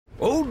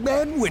Old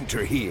Man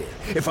Winter here.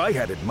 If I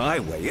had it my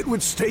way, it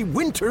would stay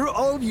winter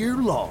all year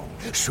long.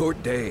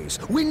 Short days,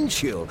 wind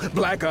chill,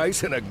 black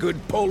ice, and a good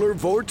polar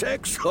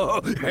vortex.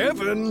 Oh,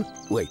 heaven!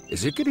 Wait,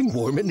 is it getting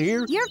warm in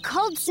here? Your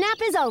cold snap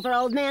is over,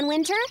 Old Man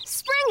Winter.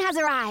 Spring has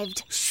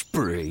arrived.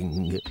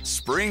 Spring.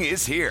 Spring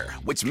is here,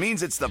 which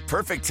means it's the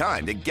perfect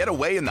time to get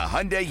away in the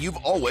Hyundai you've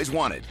always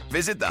wanted.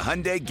 Visit the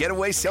Hyundai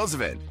Getaway Sales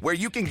Event, where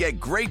you can get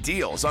great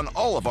deals on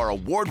all of our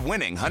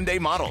award-winning Hyundai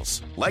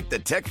models, like the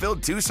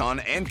tech-filled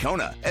Tucson and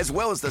Kona, as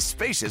well as the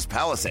spacious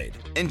Palisade.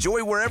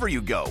 Enjoy wherever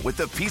you go with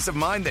the peace of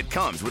mind that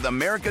comes with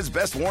America's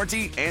best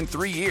warranty and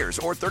 3 years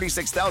or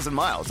 36,000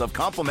 miles of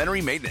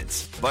complimentary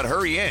maintenance. But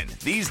hurry in,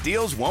 these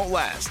deals won't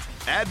last.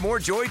 Add more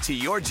joy to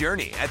your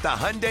journey at the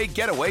Hyundai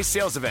Getaway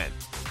Sales Event.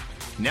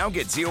 Now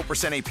get 0%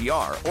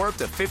 APR or up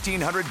to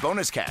 $1,500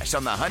 bonus cash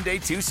on the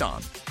Hyundai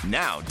Tucson.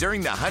 Now,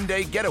 during the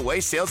Hyundai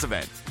Getaway Sales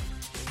Event.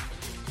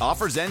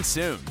 Offers end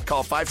soon.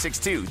 Call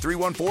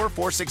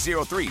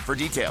 562-314-4603 for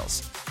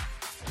details.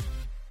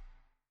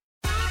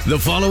 The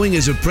following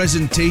is a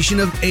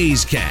presentation of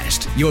A's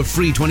Cast, your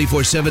free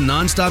 24/7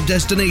 nonstop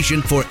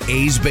destination for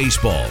A's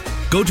baseball.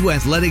 Go to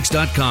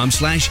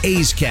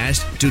athletics.com/A's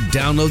Cast to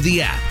download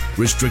the app.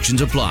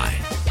 Restrictions apply.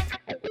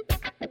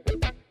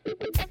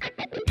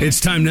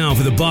 It's time now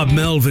for the Bob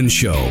Melvin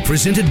Show,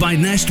 presented by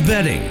Nest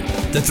Bedding.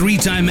 The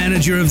 3-time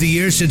Manager of the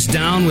Year sits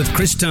down with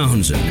Chris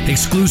Townsend,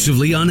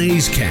 exclusively on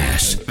A's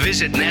Cast.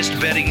 Visit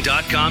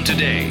nestbedding.com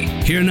today.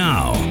 Here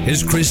now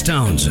is Chris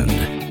Townsend.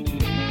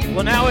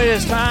 Well, now it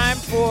is time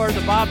for the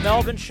Bob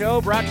Melvin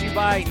Show, brought to you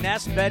by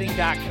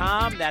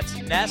nestbedding.com. That's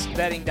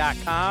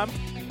nestbedding.com.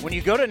 When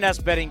you go to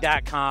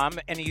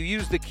nestbedding.com and you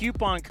use the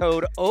coupon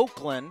code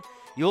Oakland,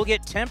 you'll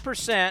get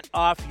 10%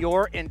 off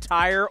your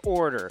entire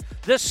order.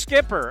 The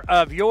skipper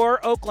of your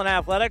Oakland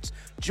Athletics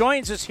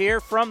joins us here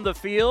from the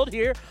field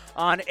here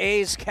on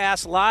A's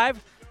Cast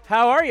Live.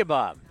 How are you,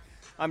 Bob?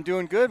 I'm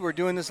doing good. We're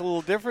doing this a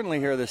little differently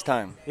here this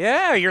time.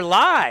 Yeah, you're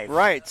live.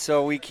 Right,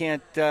 so we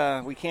can't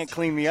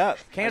clean me up.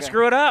 Can't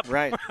screw it up.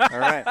 Right, all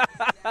right.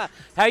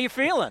 How you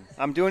feeling?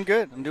 I'm doing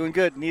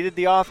good. Needed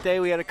the off day.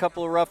 We had a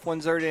couple of rough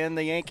ones there to end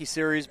the Yankee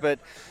series, but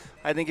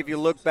I think if you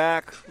look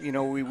back, you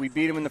know, we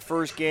beat them in the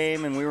first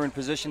game, and we were in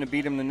position to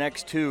beat them the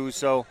next two.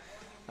 So,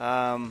 you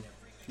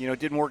know, it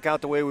didn't work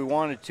out the way we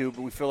wanted to,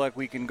 but we feel like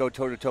we can go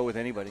toe-to-toe with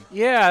anybody.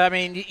 Yeah, I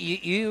mean,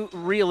 you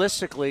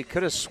realistically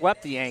could have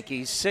swept the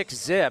Yankees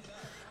 6-0.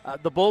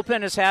 The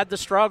bullpen has had the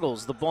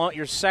struggles.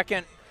 Your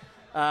second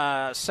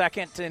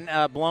in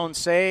blown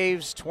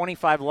saves,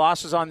 25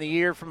 losses on the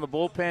year from the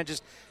bullpen.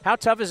 Just how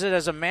tough is it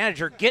as a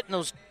manager getting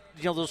those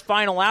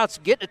final outs,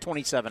 getting to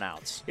 27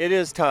 outs? It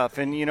is tough,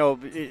 and you know,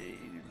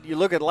 you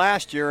look at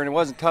last year, and it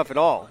wasn't tough at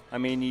all. I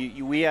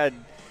mean, we had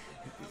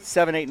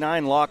 7, 8,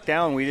 9 locked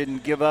down. We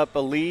didn't give up a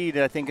lead,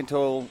 I think,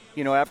 until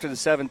after the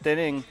 7th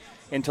inning,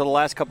 until the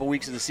last couple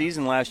weeks of the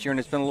season last year, and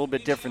it's been a little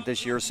bit different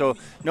this year. So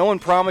no one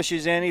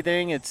promises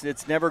anything.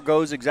 It's never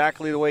goes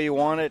exactly the way you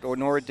want it, or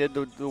nor it did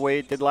the way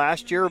it did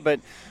last year, but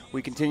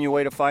we continue a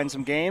way to find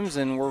some games,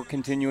 and we're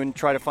continuing to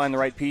try to find the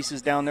right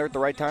pieces down there at the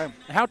right time.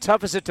 How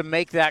tough is it to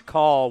make that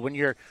call when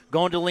you're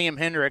going to Liam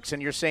Hendricks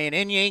and you're saying,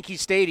 in Yankee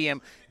Stadium,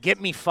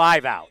 get me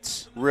 5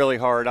 outs? Really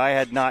hard. I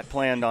had not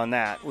planned on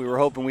that. We were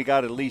hoping we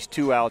got at least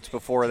 2 outs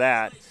before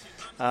that.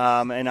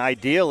 And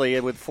ideally,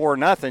 with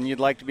 4-0, you'd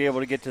like to be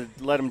able to get to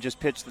let him just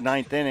pitch the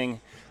 9th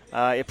inning.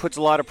 It puts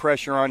a lot of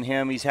pressure on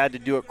him. He's had to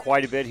do it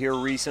quite a bit here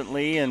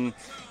recently. And,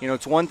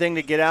 it's one thing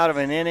to get out of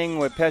an inning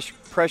with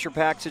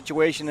pressure-packed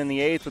situation in the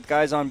 8th with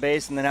guys on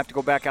base and then have to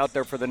go back out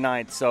there for the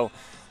 9th. So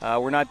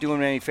we're not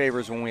doing any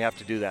favors when we have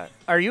to do that.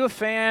 Are you a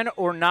fan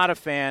or not a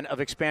fan of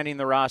expanding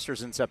the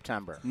rosters in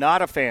September?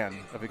 Not a fan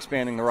of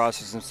expanding the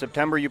rosters in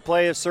September. You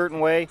play a certain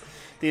way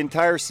the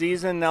entire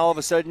season. Now all of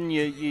a sudden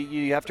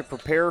you have to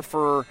prepare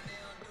for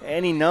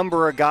any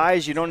number of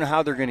guys. You don't know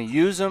how they're going to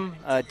use them.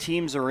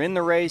 Teams are in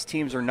the race.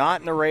 Teams are not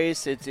in the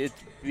race. It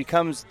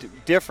becomes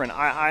different.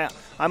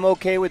 I'm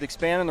okay with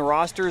expanding the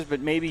rosters,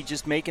 but maybe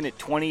just making it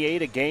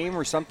 28 a game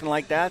or something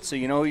like that, so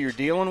you know who you're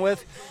dealing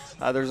with.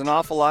 There's an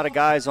awful lot of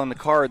guys on the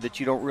card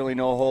that you don't really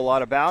know a whole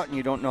lot about, and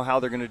you don't know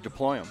how they're going to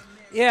deploy them.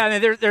 Yeah, I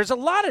mean, there's a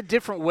lot of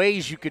different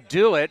ways you could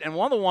do it, and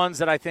one of the ones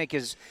that I think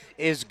is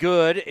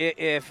good,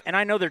 and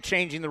I know they're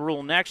changing the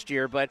rule next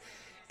year, but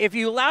if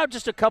you allow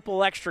just a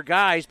couple extra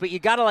guys, but you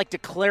got to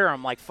declare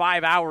them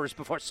 5 hours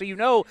before, so you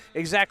know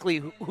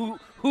exactly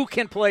who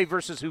can play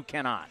versus who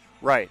cannot.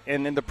 Right,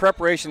 and the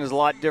preparation is a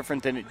lot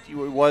different than it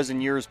was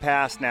in years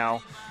past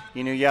now.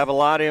 You have a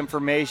lot of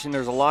information.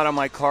 There's a lot on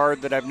my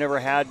card that I've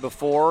never had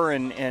before,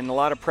 and a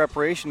lot of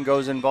preparation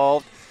goes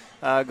into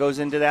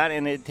that,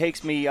 and it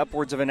takes me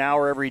upwards of an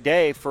hour every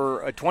day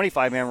for a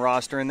 25-man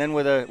roster, and then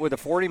with a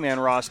 40-man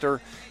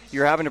roster,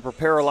 you're having to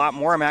prepare a lot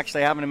more. I'm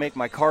actually having to make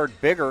my card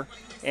bigger,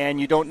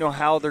 and you don't know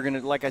how they're going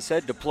to, like I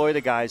said, deploy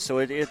the guys. So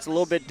it's a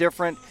little bit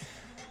different.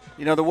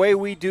 The way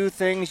we do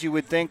things, you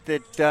would think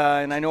that,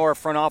 and I know our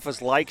front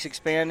office likes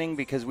expanding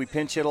because we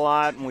pinch hit a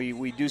lot and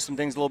we do some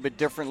things a little bit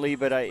differently,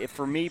 but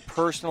for me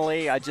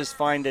personally, I just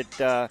find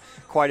it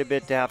quite a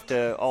bit to have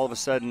to all of a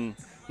sudden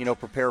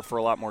prepare for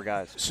a lot more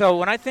guys. So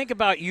when I think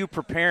about you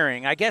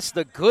preparing, I guess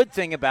the good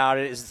thing about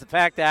it is the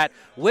fact that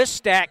with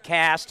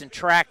StatCast and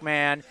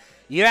TrackMan,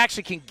 you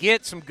actually can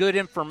get some good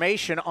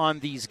information on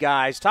these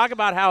guys. Talk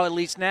about how at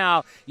least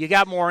now you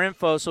got more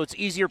info, so it's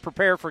easier to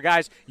prepare for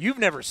guys you've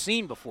never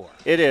seen before.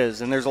 It is,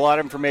 and there's a lot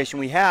of information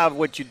we have.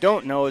 What you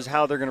don't know is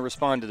how they're going to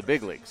respond to the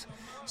big leagues.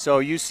 So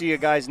you see a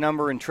guy's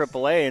number in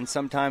AAA, and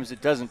sometimes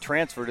it doesn't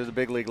transfer to the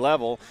big league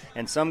level,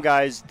 and some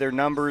guys, their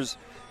numbers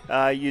 –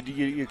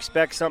 you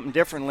expect something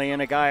differently,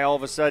 and a guy all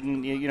of a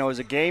sudden, is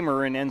a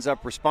gamer and ends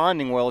up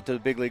responding well to the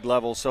big league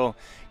level. So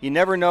you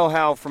never know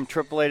how from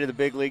AAA to the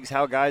big leagues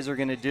how guys are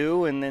going to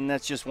do, and then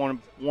that's just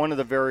one of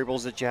the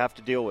variables that you have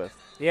to deal with.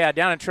 Yeah,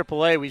 down in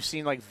AAA, we've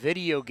seen like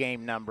video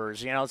game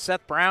numbers.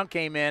 Seth Brown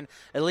came in,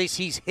 at least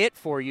he's hit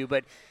for you,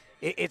 but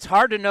it's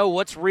hard to know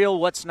what's real,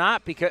 what's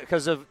not,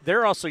 because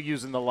they're also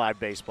using the live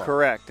baseball.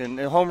 Correct, and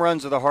home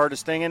runs are the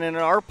hardest thing, and in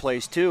our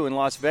place too, in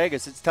Las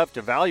Vegas, it's tough to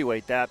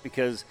evaluate that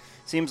because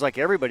it seems like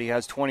everybody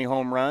has 20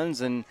 home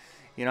runs, and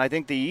I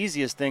think the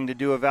easiest thing to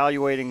do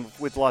evaluating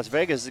with Las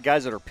Vegas is the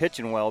guys that are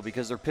pitching well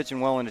because they're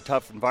pitching well in a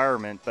tough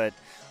environment. But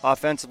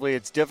offensively,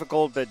 it's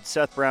difficult, but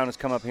Seth Brown has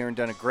come up here and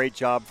done a great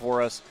job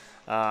for us.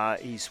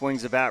 He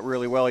swings the bat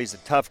really well. He's a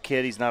tough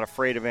kid. He's not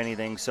afraid of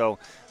anything. So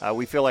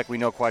we feel like we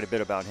know quite a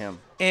bit about him.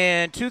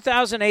 In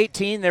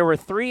 2018, there were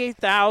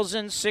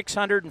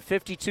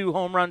 3,652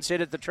 home runs hit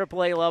at the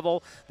AAA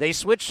level. They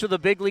switched to the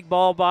big league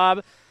ball,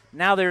 Bob.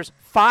 Now there's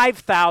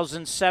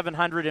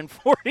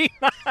 5,749,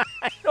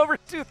 over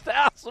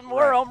 2,000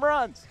 more home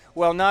runs.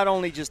 Well, not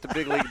only just the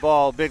big league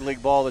ball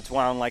that's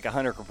wound like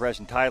 100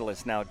 compression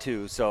Titleist now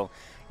too. So,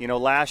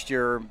 last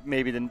year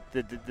maybe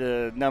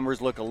the numbers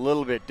look a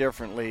little bit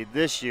differently.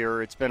 This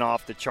year it's been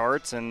off the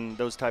charts, and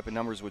those type of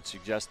numbers would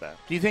suggest that.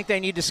 Do you think they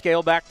need to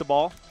scale back the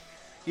ball?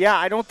 Yeah,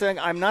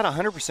 I'm not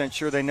 100%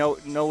 sure they know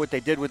what they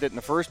did with it in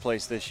the first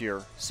place this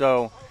year.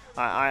 So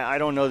I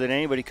don't know that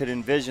anybody could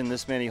envision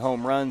this many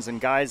home runs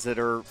and guys that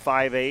are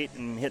 5'8"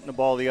 and hitting the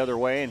ball the other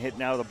way and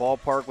hitting out of the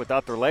ballpark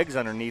without their legs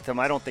underneath them.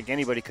 I don't think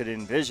anybody could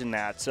envision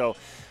that. So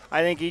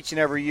I think each and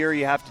every year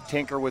you have to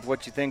tinker with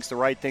what you think's the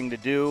right thing to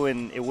do,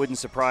 and it wouldn't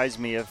surprise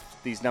me if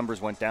these numbers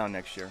went down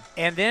next year.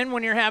 And then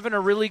when you're having a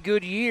really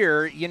good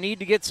year, you need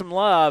to get some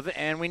love,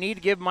 and we need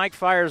to give Mike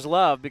Fiers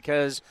love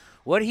because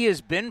what he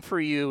has been for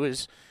you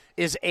is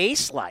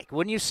ace-like,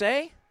 wouldn't you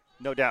say?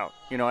 No doubt.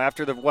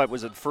 After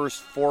the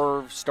first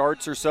 4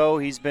 starts or so,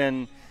 he's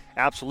been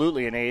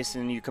absolutely an ace,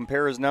 and you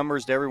compare his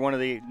numbers to every one of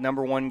the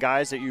number one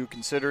guys that you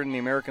consider in the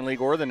American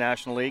League or the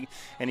National League,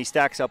 and he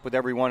stacks up with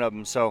every one of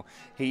them. So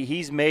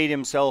he's made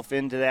himself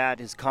into that.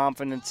 His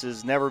confidence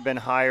has never been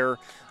higher.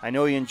 I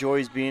know he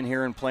enjoys being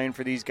here and playing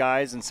for these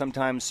guys, and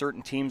sometimes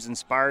certain teams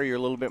inspire you a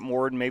little bit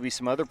more than maybe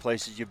some other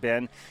places you've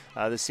been.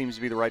 This seems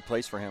to be the right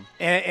place for him.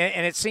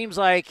 And it seems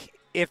like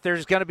if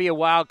there's going to be a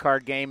wild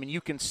card game and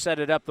you can set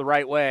it up the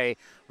right way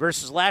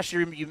versus last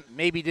year you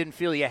maybe didn't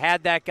feel you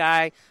had that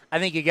guy, I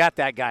think you got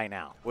that guy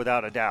now.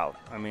 Without a doubt.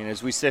 I mean,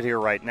 as we sit here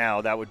right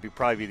now, that would be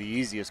probably the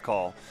easiest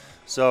call.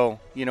 So,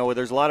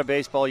 there's a lot of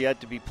baseball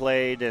yet to be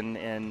played,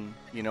 and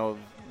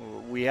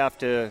we have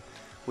to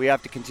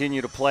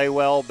continue to play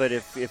well. But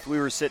if we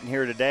were sitting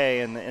here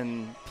today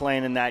and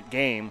playing in that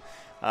game,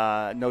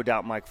 no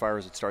doubt Mike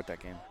Fiers would start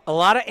that game. A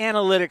lot of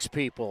analytics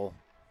people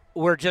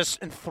were just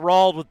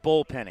enthralled with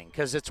bullpenning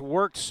because it's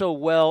worked so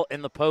well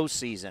in the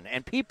postseason.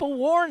 And people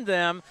warned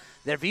them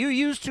that if you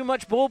use too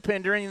much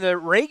bullpen during the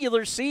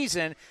regular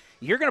season,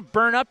 you're going to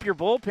burn up your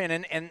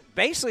bullpen. And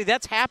basically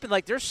that's happened.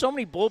 Like, there's so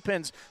many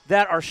bullpens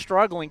that are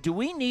struggling. Do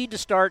we need to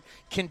start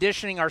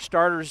conditioning our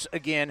starters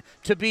again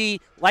to be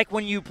like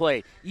when you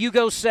played? You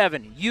go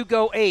 7, you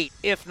go 8,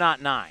 if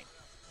not 9.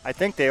 I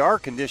think they are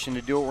conditioned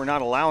to do it. We're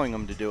not allowing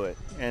them to do it.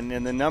 And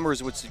the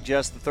numbers would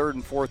suggest the 3rd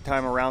and 4th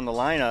time around the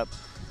lineup,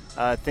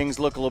 things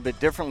look a little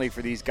bit differently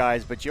for these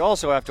guys, but you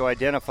also have to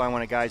identify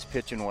when a guy's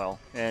pitching well.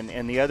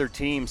 And the other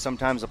team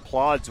sometimes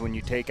applauds when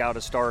you take out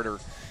a starter,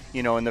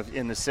 in the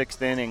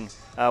 6th inning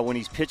when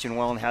he's pitching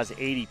well and has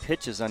 80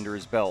 pitches under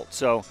his belt.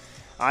 So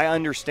I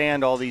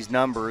understand all these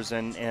numbers,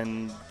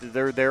 and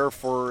they're there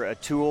for a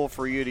tool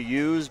for you to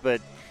use,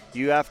 but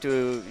you have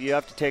to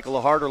take a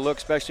little harder look,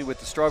 especially with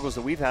the struggles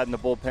that we've had in the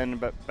bullpen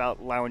about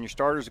allowing your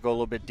starters to go a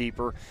little bit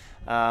deeper.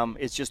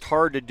 It's just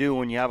hard to do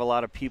when you have a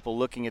lot of people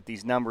looking at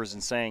these numbers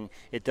and saying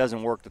it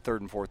doesn't work the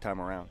 3rd and 4th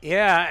time around.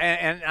 Yeah,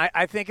 and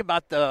I think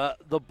about the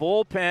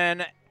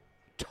bullpen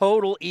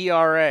total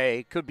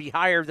ERA could be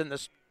higher than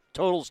the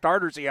total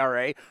starters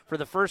ERA for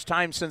the first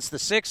time since the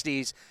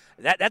 60s.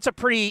 That's a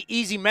pretty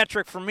easy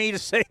metric for me to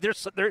say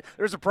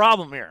there's a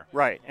problem here.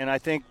 Right, and I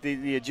think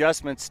the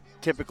adjustments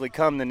typically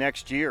come the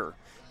next year.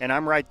 And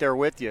I'm right there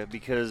with you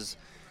because,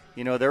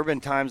 there have been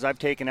times I've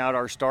taken out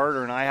our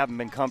starter and I haven't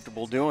been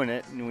comfortable doing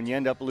it. And when you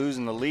end up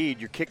losing the lead,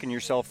 you're kicking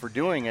yourself for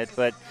doing it.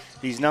 But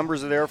these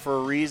numbers are there for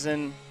a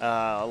reason.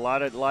 A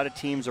lot of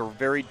teams are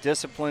very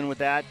disciplined with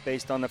that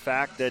based on the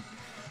fact that,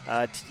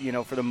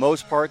 for the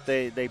most part,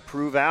 they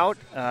prove out.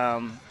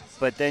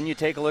 But then you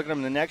take a look at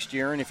them the next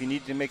year, and if you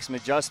need to make some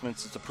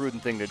adjustments, it's a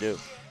prudent thing to do.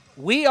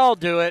 We all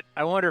do it.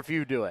 I wonder if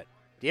you do it.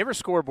 Do you ever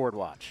scoreboard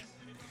watch?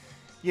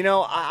 You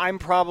know, I'm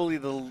probably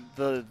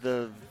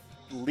the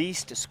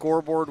least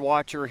scoreboard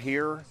watcher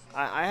here.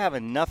 I have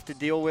enough to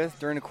deal with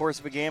during the course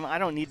of a game. I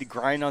don't need to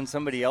grind on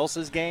somebody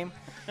else's game.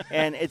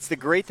 And it's the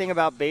great thing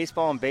about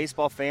baseball and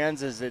baseball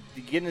fans is that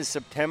you get into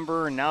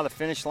September and now the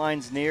finish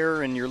line's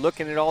near and you're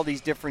looking at all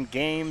these different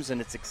games and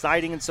it's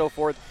exciting and so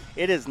forth.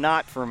 It is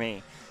not for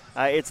me.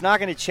 It's not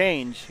going to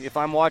change if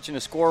I'm watching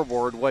a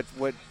scoreboard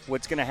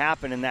what's going to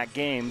happen in that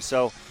game.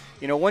 So,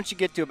 you know, once you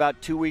get to about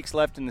 2 weeks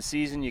left in the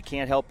season, you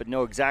can't help but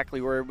know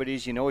exactly where everybody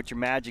is. You know what your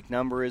magic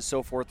number is,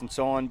 so forth and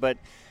so on. But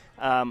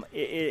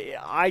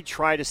I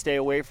try to stay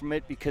away from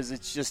it because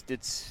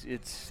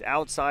it's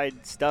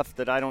outside stuff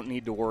that I don't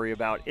need to worry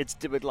about.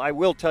 I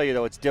will tell you,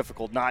 though, it's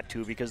difficult not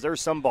to because there's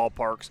some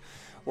ballparks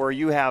where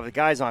you have the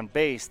guys on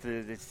base,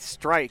 the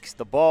strikes,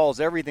 the balls,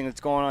 everything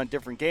that's going on in a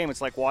different game. It's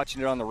like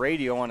watching it on the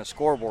radio on a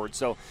scoreboard.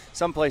 So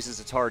some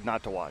places it's hard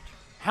not to watch.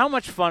 How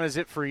much fun is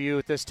it for you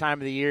at this time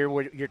of the year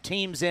where your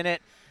team's in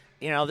it?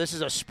 You know, this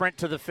is a sprint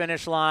to the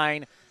finish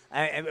line.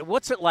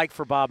 What's it like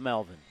for Bob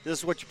Melvin? This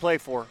is what you play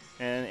for,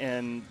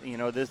 and you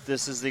know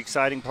this is the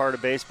exciting part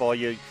of baseball.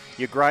 You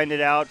grind it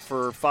out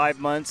for 5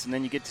 months, and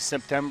then you get to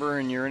September,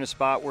 and you're in a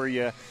spot where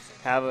you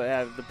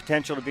have the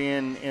potential to be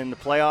in the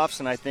playoffs.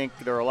 And I think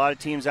there are a lot of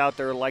teams out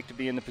there who like to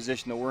be in the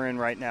position that we're in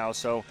right now.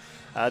 So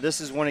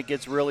this is when it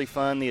gets really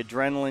fun. The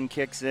adrenaline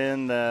kicks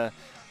in.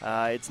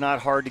 It's not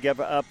hard to get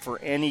up for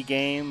any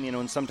game, you know,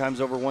 and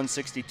sometimes over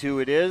 162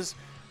 it is.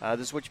 This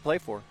is what you play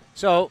for.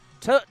 So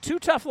 2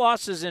 tough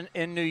losses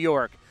in New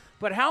York,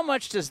 but how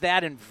much does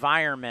that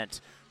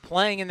environment,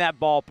 playing in that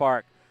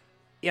ballpark,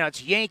 you know,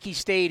 it's Yankee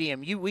Stadium.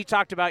 We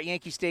talked about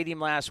Yankee Stadium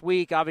last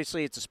week.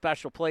 Obviously, it's a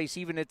special place.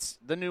 Even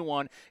the new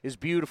one is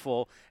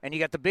beautiful, and you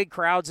got the big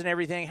crowds and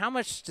everything. How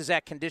much does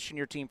that condition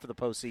your team for the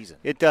postseason?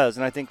 It does,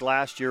 and I think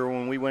last year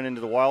when we went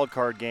into the wild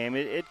card game,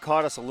 it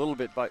caught us a little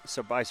bit by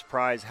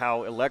surprise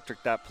how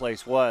electric that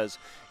place was.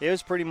 It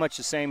was pretty much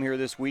the same here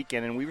this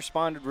weekend, and we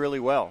responded really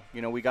well.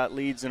 You know, we got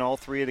leads in all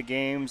 3 of the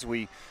games.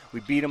 We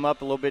beat them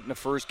up a little bit in the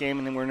first game,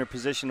 and then we're in a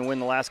position to win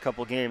the last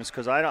couple of games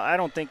because I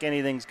don't think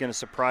anything's going to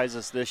surprise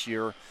us this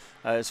year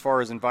as far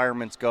as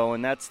environments go,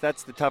 and that's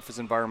the toughest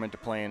environment to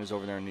play in is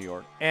over there in New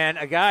York. And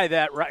a guy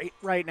that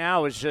right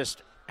now is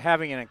just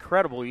having an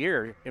incredible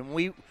year. And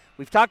we've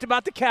talked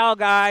about the Cal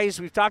guys,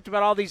 we've talked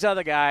about all these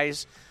other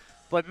guys,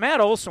 but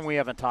Matt Olson we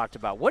haven't talked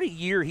about. What a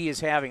year he is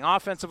having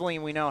offensively,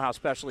 and we know how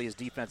special he is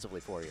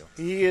defensively for you.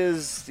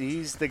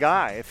 He's the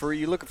guy.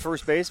 You look at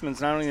first basemen,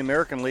 not only in the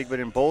American League but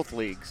in both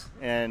leagues,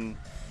 and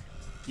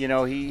you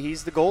know,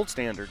 he's the gold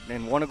standard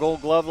and won a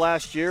Gold Glove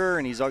last year,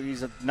 and he's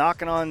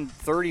knocking on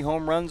 30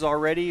 home runs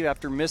already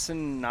after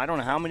missing I don't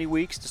know how many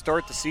weeks to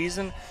start the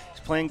season. He's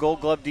playing Gold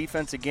Glove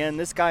defense again.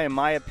 This guy, in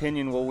my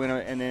opinion, will win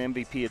an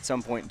MVP at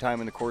some point in time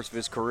in the course of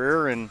his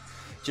career, and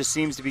just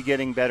seems to be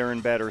getting better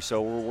and better,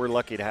 so we're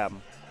lucky to have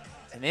him.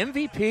 An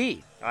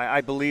MVP?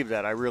 I believe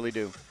that. I really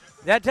do.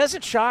 That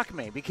doesn't shock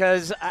me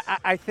because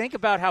I think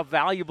about how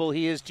valuable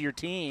he is to your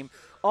team.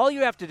 All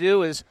you have to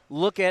do is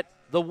look at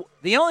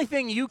the only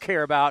thing you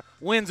care about,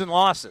 wins and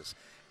losses.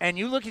 And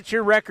you look at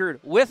your record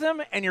with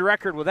him and your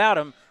record without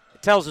him,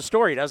 it tells a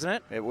story, doesn't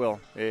it? It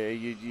will.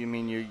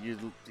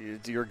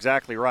 You're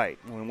exactly right.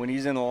 When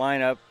he's in the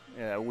lineup,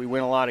 we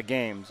win a lot of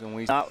games, and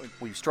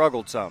we've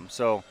struggled some.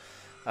 So,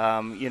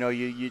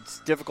 it's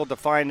difficult to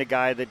find a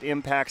guy that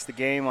impacts the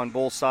game on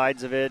both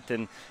sides of it,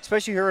 and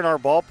especially here in our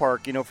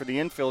ballpark, you know, for the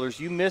infielders,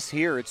 you miss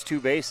here, it's 2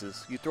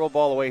 bases. You throw a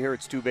ball away here,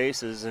 it's 2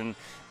 bases, and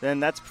then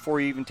that's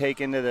before you even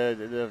take into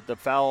the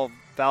foul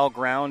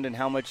ground and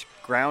how much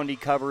ground he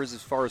covers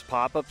as far as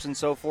pop-ups and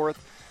so forth.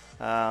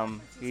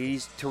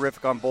 He's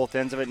terrific on both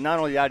ends of it. Not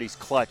only that, he's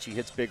clutch. He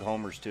hits big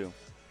homers too.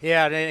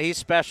 Yeah, he's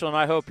special, and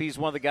I hope he's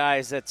one of the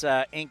guys that's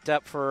inked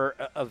up for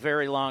a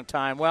very long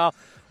time. Well,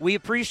 we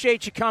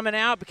appreciate you coming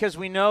out because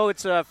we know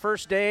it's a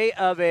first day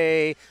of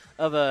a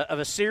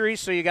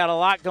series, so you got a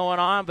lot going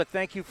on. But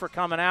thank you for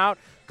coming out.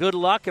 Good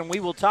luck, and we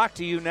will talk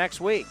to you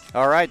next week.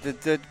 All right.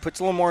 That puts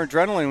a little more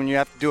adrenaline when you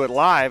have to do it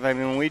live. I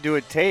mean, when we do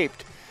it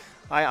taped,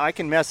 I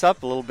can mess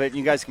up a little bit, and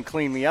you guys can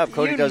clean me up.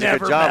 Cody does a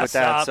good job with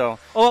that. So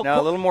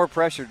a little more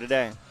pressure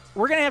today.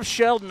 We're going to have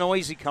Sheldon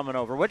Noisy coming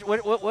over.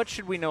 What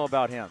should we know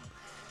about him?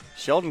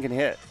 Sheldon can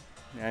hit.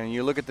 And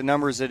you look at the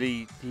numbers that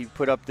he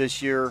put up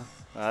this year,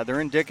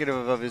 they're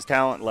indicative of his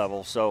talent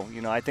level. So,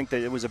 you know, I think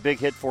that it was a big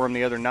hit for him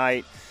the other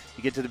night.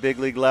 You get to the big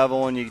league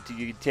level and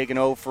you take an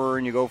 0 for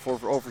and you go for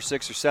 0 for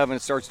 6 or 7,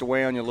 it starts to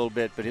weigh on you a little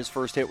bit. But his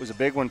first hit was a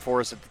big one for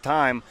us at the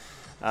time.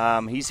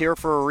 He's here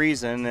for a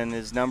reason, and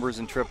his numbers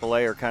in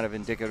AAA are kind of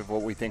indicative of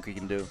what we think he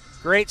can do.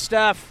 Great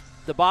stuff.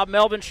 The Bob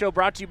Melvin Show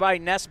brought to you by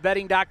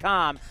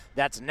NestBetting.com.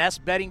 That's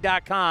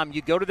NestBetting.com.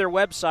 You go to their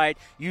website,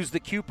 use the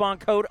coupon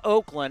code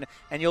Oakland,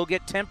 and you'll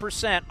get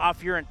 10%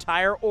 off your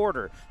entire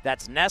order.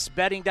 That's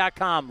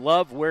NestBetting.com.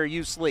 Love where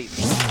you sleep.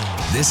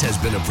 This has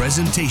been a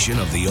presentation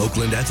of the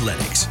Oakland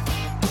Athletics.